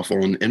Long and stuff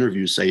on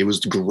interviews say it was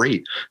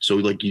great. So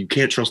you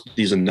can't trust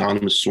these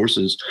anonymous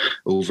sources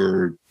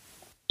over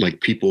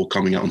people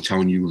coming out and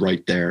telling you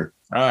right there.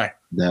 All right.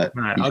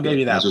 I'll give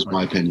you that. That's just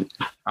my opinion.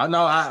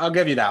 I'll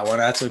give you that one.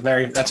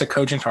 That's a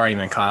cogent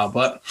argument, Kyle.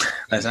 But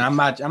listen, I'm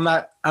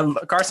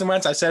Carson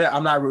Wentz. I said it.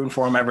 I'm not rooting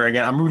for him ever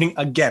again. I'm rooting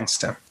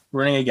against him.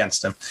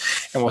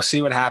 And we'll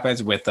see what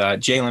happens with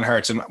Jalen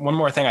Hurts. And one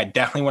more thing I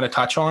definitely want to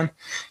touch on,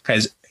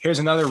 because here's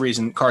another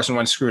reason Carson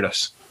Wentz screwed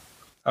us.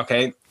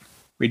 Okay,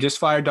 we just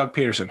fired Doug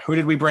Peterson. Who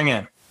did we bring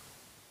in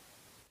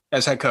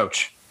as head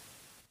coach?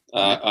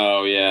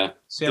 Oh yeah,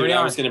 dude,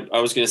 I was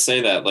gonna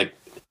say that.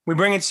 We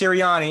bring in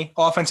Sirianni,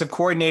 offensive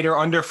coordinator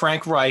under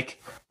Frank Reich,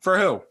 for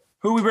who?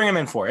 Who we bring him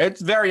in for?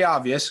 It's very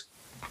obvious.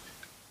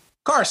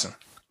 Carson.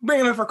 Bring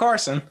him in for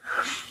Carson,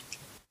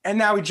 and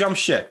now we jump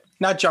ship.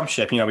 Not jump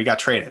ship, we got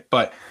traded,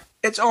 but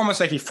it's almost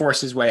like he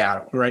forced his way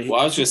out, right?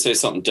 Well, I was going to say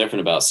something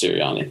different about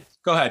Sirianni.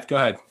 Go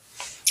ahead.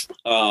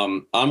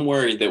 I'm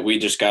worried that we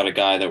just got a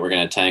guy that we're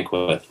going to tank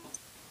with.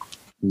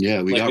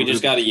 Yeah, we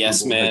just got a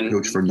yes man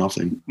coach for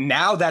nothing.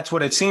 Now that's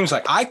what it seems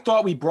like. I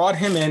thought we brought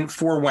him in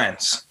for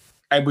Wentz.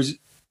 I think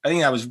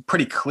that was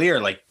pretty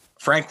clear.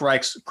 Frank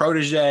Reich's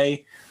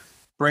protege,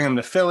 bring him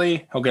to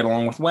Philly. He'll get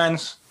along with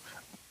Wentz.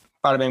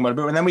 Bada bing, bada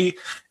boom. And then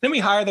we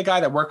hire the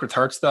guy that worked with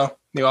Hurts, though.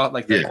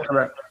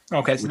 Quarterback.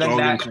 Okay, so then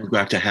that comes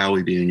back to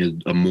Howie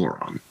being a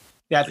moron.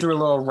 Yeah, threw a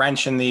little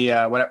wrench in the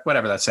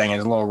whatever that saying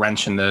is, a little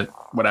wrench in the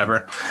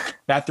whatever.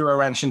 That threw a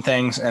wrench in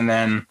things, and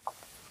then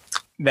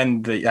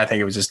I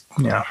think it was just,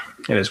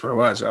 it is what it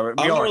was.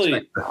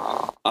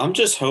 I'm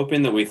just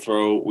hoping that we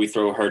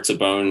throw Hurts a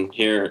bone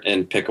here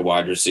and pick a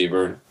wide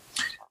receiver.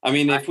 I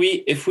mean,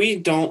 if we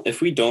don't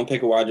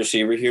pick a wide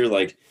receiver here,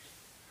 like,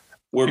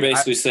 we're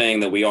basically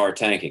saying that we are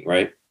tanking,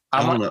 right?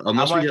 I don't know,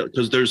 unless we get,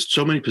 because there's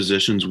so many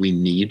positions we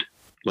need.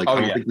 Like,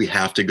 I don't think we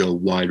have to go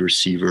wide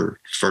receiver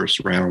first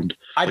round.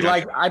 I'd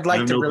like I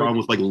have no problem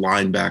with like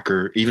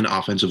linebacker, even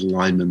offensive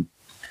lineman.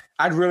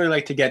 I'd really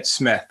like to get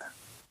Smith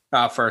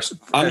first.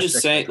 I'm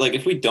just saying, like,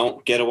 if we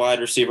don't get a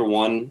wide receiver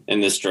one in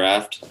this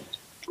draft,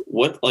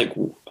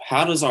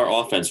 how does our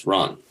offense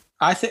run?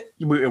 I think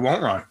it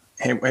won't run.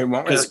 It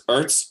won't, because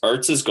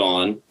Ertz is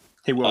gone.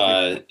 He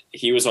will.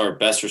 He was our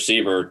best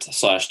receiver /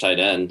 tight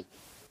end.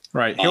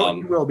 Right. He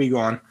will be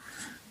gone.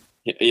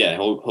 Yeah,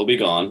 he'll be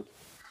gone.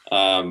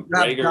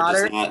 Rager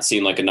does not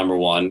seem like a number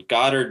one.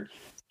 Goddard,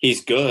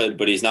 he's good,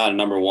 but he's not a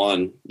number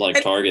one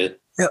target.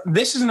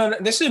 This is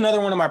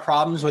another one of my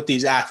problems with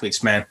these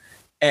athletes, man.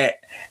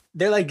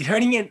 They're like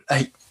turning it.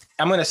 Like,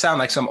 I'm going to sound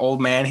like some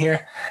old man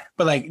here,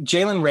 but like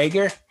Jalen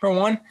Rager, for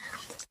one,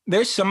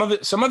 there's some of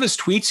his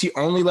tweets, he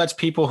only lets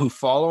people who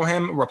follow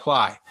him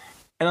reply,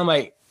 and I'm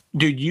like,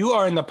 dude, you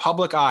are in the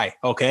public eye,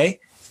 okay?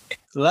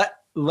 Let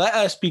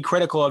us be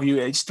critical of you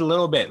just a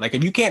little bit. Like,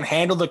 if you can't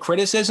handle the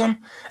criticism,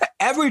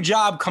 every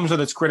job comes with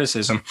its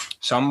criticism,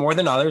 some more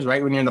than others,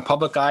 right? When you're in the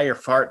public eye, you're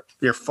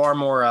far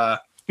more,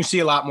 you see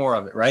a lot more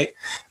of it, right?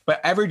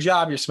 But every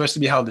job, you're supposed to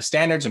be held to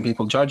standards and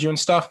people judge you and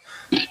stuff.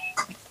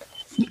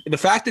 The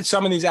fact that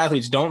some of these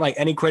athletes don't like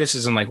any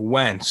criticism, like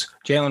Wentz,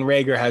 Jalen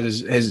Rager has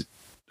his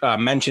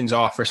mentions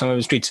off for some of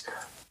his tweets.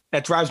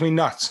 That drives me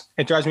nuts.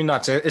 It drives me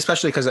nuts,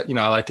 especially because, I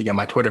like to get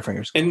my Twitter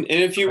fingers. And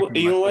if you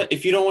know what,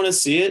 if you don't want to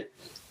see it,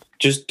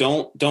 just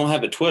don't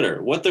have a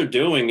Twitter. What they're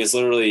doing is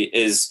literally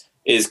is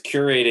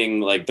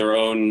curating like their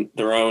own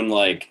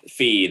like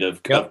feed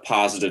of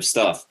positive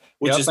stuff,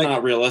 which is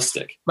not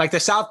realistic. Like the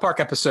South Park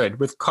episode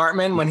with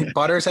Cartman when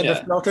Butters had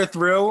to filter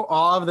through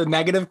all of the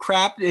negative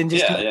crap and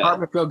just make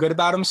Cartman feel good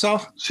about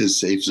himself. It's his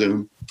safe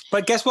zone.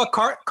 But guess what?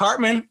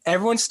 Cartman,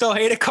 everyone still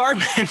hated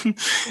Cartman.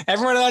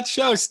 Everyone on that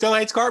show still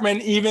hates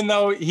Cartman, even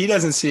though he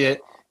doesn't see it.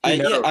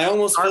 I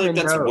almost feel like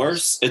that's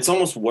worse. It's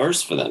almost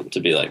worse for them to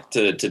be like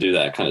to do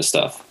that kind of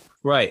stuff.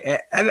 Right.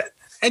 And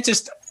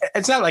it's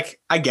not like,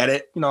 I get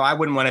it. I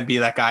wouldn't want to be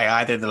that guy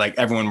either that like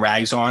everyone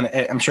rags on.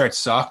 I'm sure it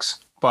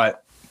sucks,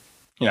 but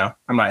I'm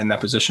not in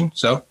that position.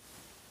 So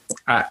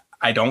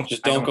I don't.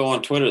 Just don't go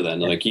on Twitter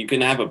then. Like, you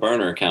can have a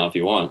burner account if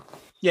you want.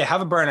 Yeah,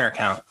 have a burner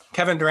account.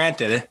 Kevin Durant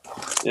did it.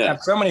 Yeah.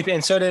 So many,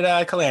 and so did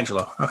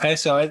Colangelo. Okay,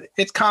 so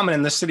it's common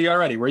in this city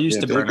already. We're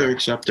used to burner.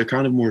 They're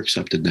kind of more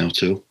accepted now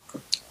too.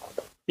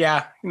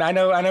 Yeah, I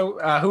know.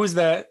 Who was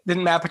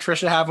didn't Matt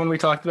Patricia have one we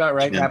talked about,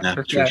 right? Yeah, Matt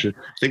Patricia.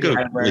 Think of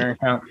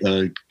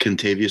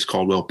Contavious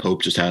Caldwell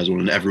Pope just has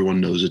one, and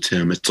everyone knows it's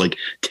him. It's like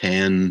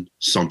tan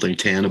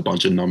a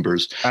bunch of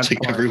numbers. It's like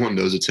everyone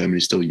knows it's him, and he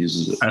still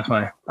uses it. That's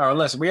funny. All right,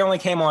 listen, we only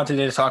came on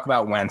today to talk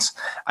about Wentz.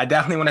 I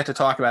definitely wanted to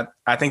talk about.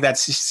 I think that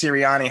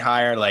Sirianni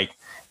hire, like,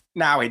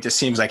 now it just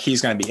seems like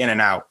he's going to be in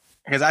and out,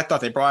 because I thought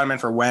they brought him in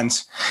for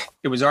Wentz.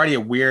 It was already a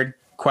weird,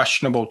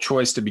 questionable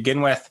choice to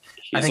begin with.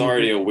 He's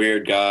already a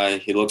weird guy.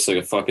 He looks like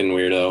a fucking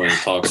weirdo and he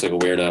talks like a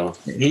weirdo.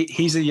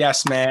 He's a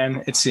yes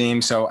man, it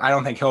seems. So I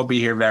don't think he'll be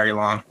here very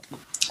long.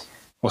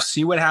 We'll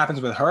see what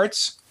happens with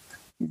Hurts.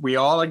 We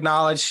all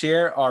acknowledge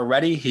here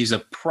already he's a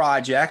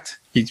project.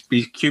 He's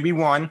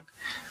QB1.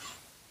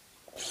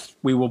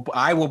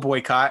 I will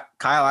boycott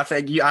Kyle.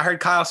 I heard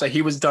Kyle say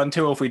he was done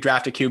too if we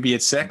draft a QB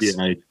at 6.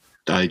 Yeah,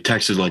 I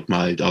texted like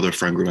my other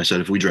friend group. I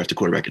said if we draft a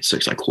quarterback at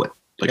 6, I quit.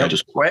 I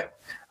just quit.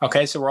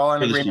 Okay, so we're all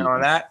in agreement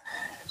on that.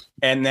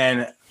 And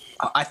then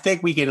I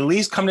think we could at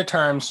least come to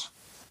terms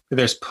that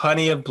there's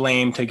plenty of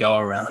blame to go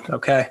around.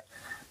 Okay,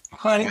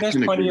 there's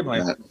plenty of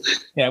blame.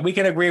 Yeah, we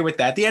can agree with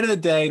that. At the end of the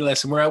day,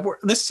 listen, we're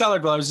this Cellar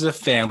Dwellers is a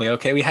family.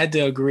 Okay, we had to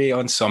agree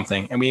on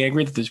something, and we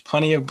agreed that there's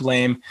plenty of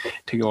blame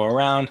to go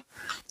around.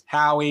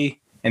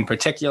 Howie in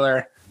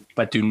particular,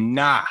 but do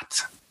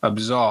not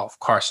absolve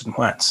Carson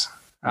Wentz.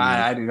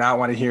 I do not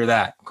want to hear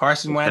that.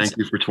 Carson Wentz. Thank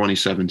you for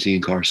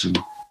 2017, Carson.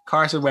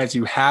 Carson Wentz,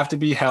 you have to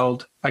be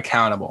held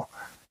accountable,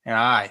 and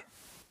I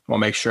will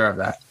make sure of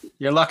that.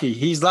 You're lucky.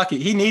 He's lucky.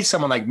 He needs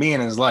someone like me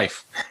in his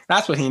life.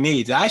 That's what he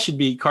needs. I should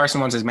be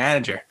Carson Wentz's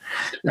manager.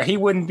 Now, he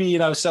wouldn't be,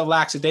 so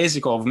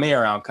lackadaisical of me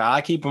around, Kyle.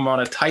 I keep him on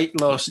a tight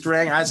little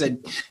string. I said,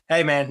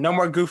 hey, man, no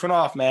more goofing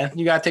off, man.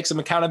 You got to take some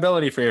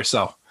accountability for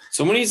yourself.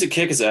 Someone needs to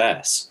kick his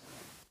ass.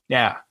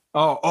 Yeah.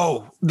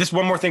 Oh, this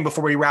one more thing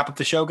before we wrap up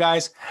the show,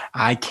 guys.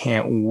 I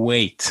can't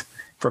wait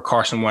for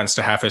Carson Wentz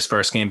to have his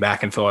first game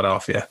back in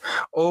Philadelphia.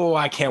 Oh,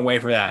 I can't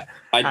wait for that.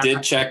 I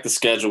did check the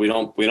schedule. We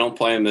don't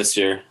play him this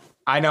year.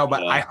 I know,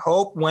 but I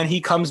hope when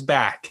he comes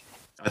back,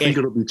 I think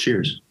it'll be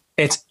Cheers.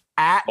 It's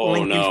at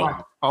Lincoln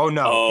Park. Oh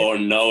no! Oh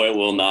no, it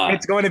will not.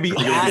 It's going to be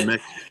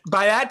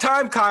by that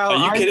time, Kyle.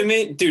 Are you kidding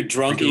me, dude?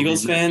 Drunk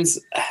Eagles fans?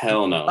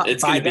 Hell no!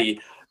 It's going to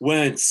be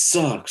Wentz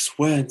sucks.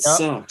 Wentz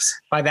sucks.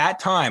 By that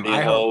time,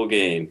 the whole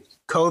game.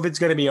 COVID's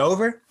going to be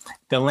over.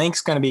 The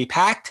link's going to be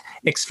packed.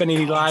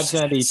 Xfinity Live's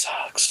going to be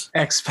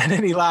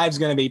Xfinity Live's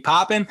going to be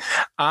popping.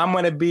 I'm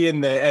going to be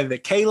in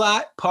the K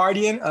lot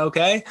partying.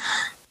 Okay.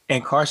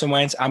 And Carson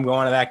Wentz, I'm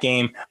going to that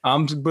game.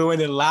 I'm booing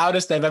the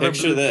loudest I've ever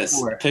booed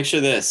before. Picture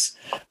this.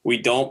 We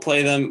don't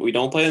play them. We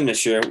don't play them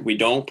this year. We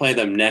don't play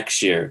them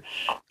next year.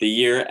 The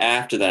year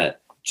after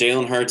that,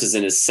 Jalen Hurts is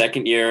in his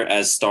second year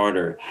as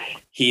starter.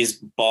 He's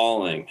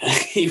balling.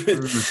 He's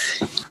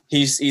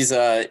let's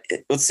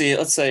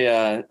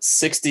say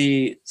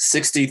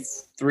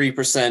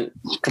 63%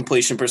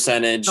 completion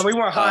percentage. No, we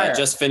want higher.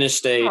 Just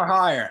finished We want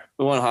higher.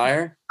 We want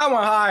higher? I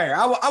want higher.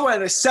 I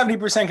want a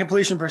 70%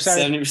 completion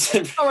percentage.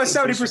 70%. I want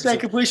 70%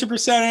 completion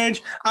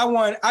percentage. I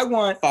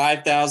want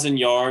 5,000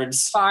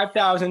 yards.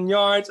 5,000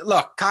 yards.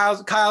 Look,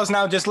 Kyle's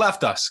now just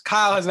left us.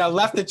 Kyle has now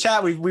left the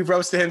chat. We've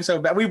roasted him so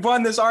bad. We've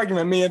won this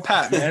argument, me and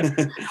Pat,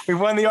 man. We've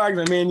won the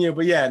argument, me and you.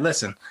 But yeah,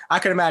 listen, I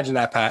can imagine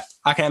that, Pat.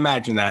 I can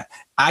imagine that.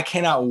 I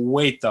cannot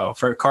wait though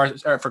for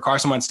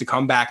Carson Wentz to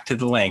come back to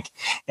the link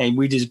and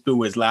we just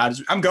boo as loud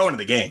as I'm going to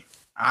the game.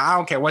 I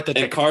don't care what the.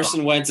 And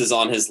Carson Wentz is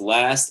on his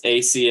last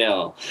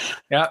ACL.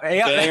 Yeah.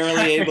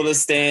 Barely able to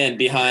stand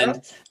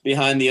behind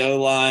the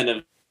O-line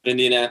of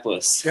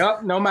Indianapolis.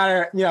 Yep. No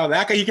matter,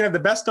 that guy, he can have the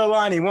best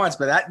O-line he wants,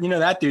 but that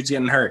dude's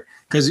getting hurt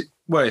because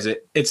what is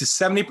it? It's a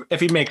 70. If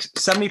he makes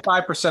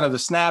 75% of the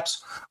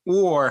snaps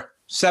or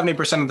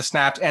 70% of the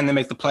snaps and they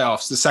make the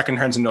playoffs, the second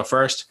turns into a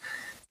first.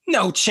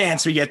 No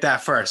chance we get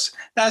that first.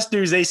 That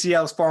dude's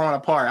ACL is falling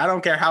apart. I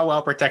don't care how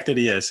well protected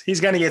he is.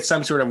 He's going to get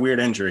some sort of weird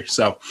injury.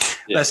 So,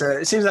 Listen,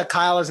 it seems like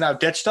Kyle has now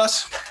ditched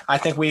us. I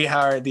think we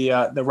are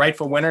the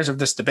rightful winners of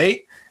this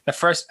debate. The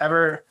first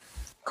ever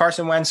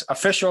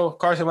official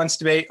Carson Wentz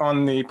debate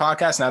on the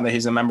podcast now that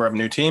he's a member of a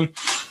new team.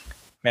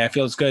 Man, it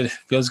feels good.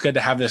 Feels good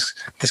to have this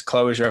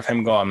closure of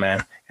him gone,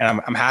 man.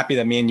 And I'm happy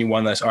that me and you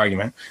won this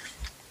argument.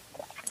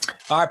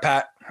 All right,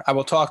 Pat. I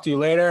will talk to you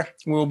later.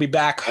 We will be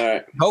back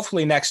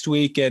hopefully next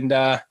week. And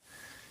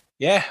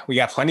we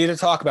got plenty to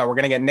talk about. We're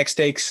going to get Nick's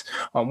takes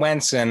on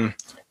Wentz and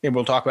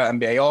we'll talk about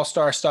NBA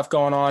All-Star stuff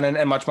going on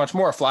and much, much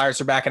more. Flyers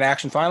are back in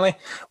action finally.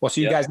 We'll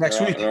see you guys next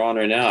week. They're on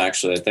right now,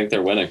 actually. I think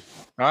they're winning.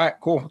 All right,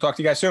 cool. We'll talk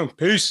to you guys soon.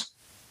 Peace.